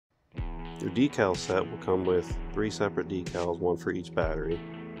Your decal set will come with 3 separate decals, one for each battery.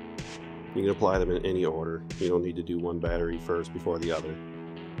 You can apply them in any order. You don't need to do one battery first before the other.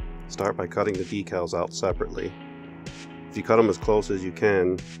 Start by cutting the decals out separately. If you cut them as close as you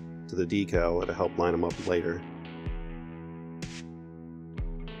can to the decal, it'll help line them up later.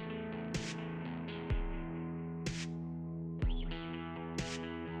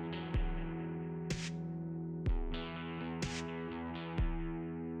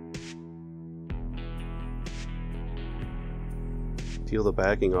 Peel the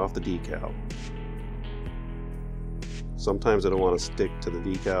backing off the decal. Sometimes it'll want to stick to the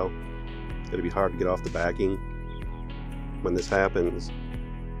decal. It'll be hard to get off the backing. When this happens,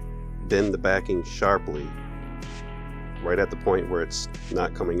 bend the backing sharply, right at the point where it's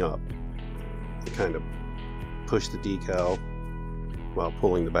not coming up. You kind of push the decal while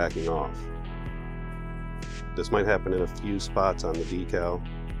pulling the backing off. This might happen in a few spots on the decal.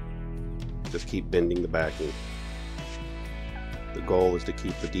 Just keep bending the backing. The goal is to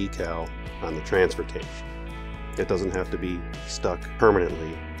keep the decal on the transfer tape. It doesn't have to be stuck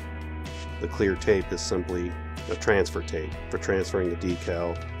permanently. The clear tape is simply a transfer tape for transferring the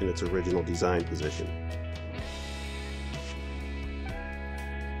decal in its original design position.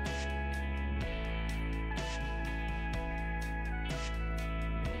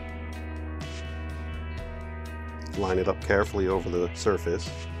 Line it up carefully over the surface.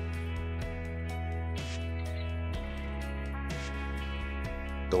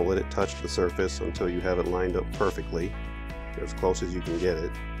 Don't let it touch the surface until you have it lined up perfectly, as close as you can get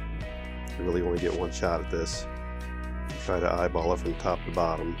it. You really only get one shot at this. Try to eyeball it from top to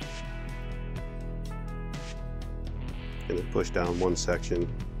bottom. And then push down one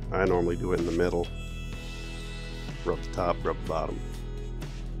section. I normally do it in the middle. Rub the top, rub the bottom.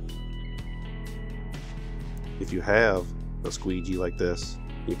 If you have a squeegee like this,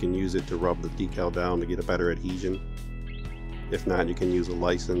 you can use it to rub the decal down to get a better adhesion. If not, you can use a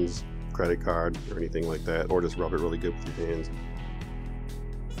license, credit card, or anything like that, or just rub it really good with your hands.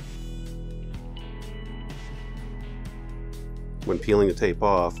 When peeling the tape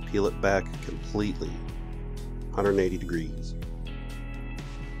off, peel it back completely, 180 degrees.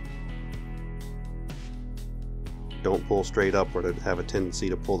 Don't pull straight up or to have a tendency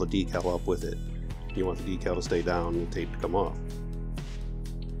to pull the decal up with it. You want the decal to stay down and the tape to come off.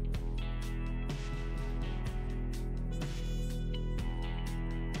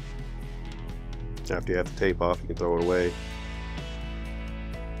 After you have the tape off, you can throw it away.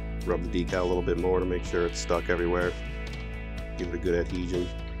 Rub the decal a little bit more to make sure it's stuck everywhere. Give it a good adhesion.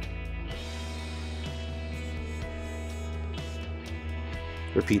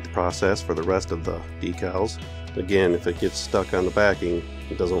 Repeat the process for the rest of the decals. Again, if it gets stuck on the backing,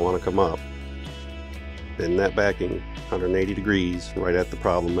 it doesn't want to come up. Bend that backing 180 degrees right at the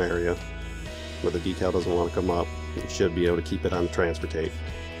problem area where the decal doesn't want to come up. You should be able to keep it on the transfer tape.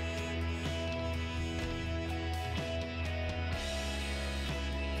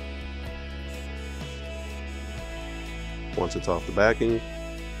 Once it's off the backing,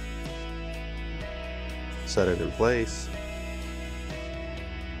 set it in place.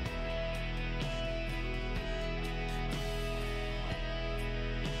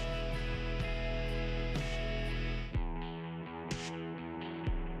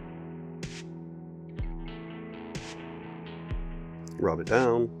 Rub it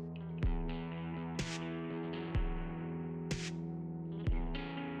down.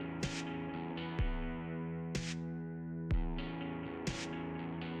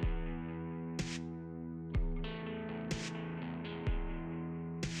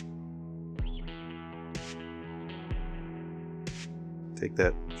 Take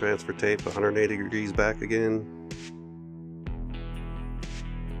that transfer tape 180 degrees back again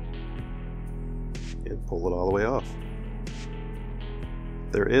and pull it all the way off.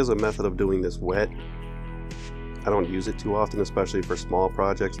 There is a method of doing this wet. I don't use it too often, especially for small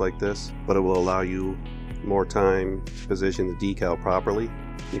projects like this, but it will allow you more time to position the decal properly.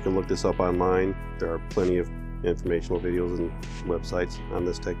 You can look this up online. There are plenty of informational videos and websites on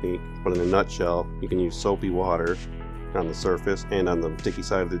this technique, but in a nutshell, you can use soapy water on the surface and on the sticky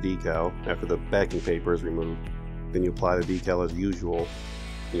side of the decal after the backing paper is removed. Then you apply the decal as usual.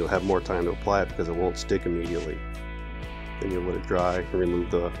 You'll have more time to apply it because it won't stick immediately. Then you'll let it dry and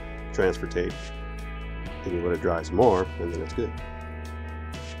remove the transfer tape. Then you let it dry some more and then it's good.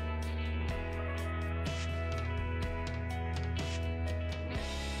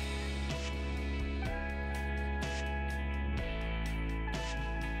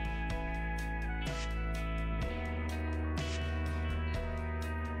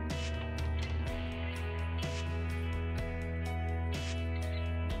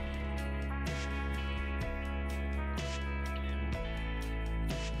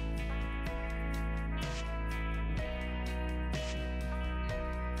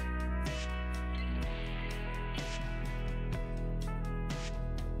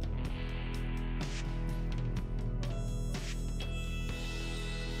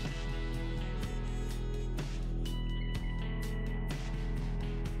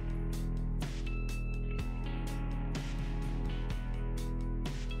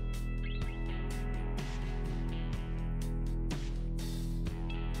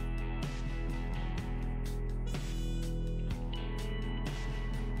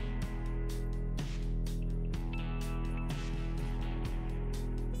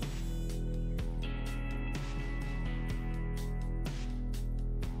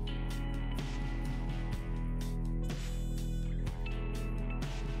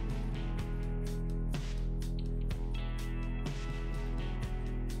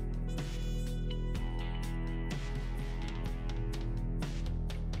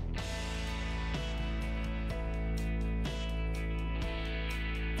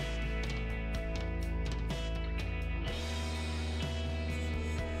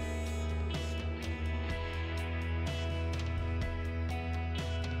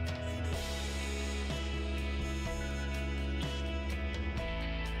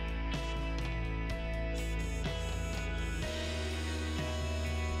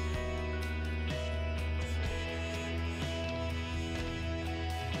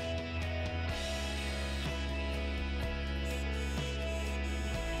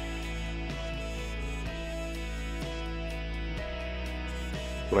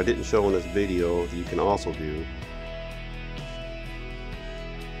 What I didn't show in this video that you can also do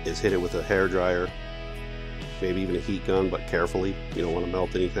is hit it with a hair dryer, maybe even a heat gun, but carefully. You don't want to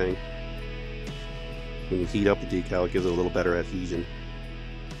melt anything. When you heat up the decal, it gives it a little better adhesion.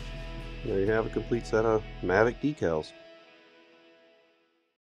 There you have a complete set of Mavic decals.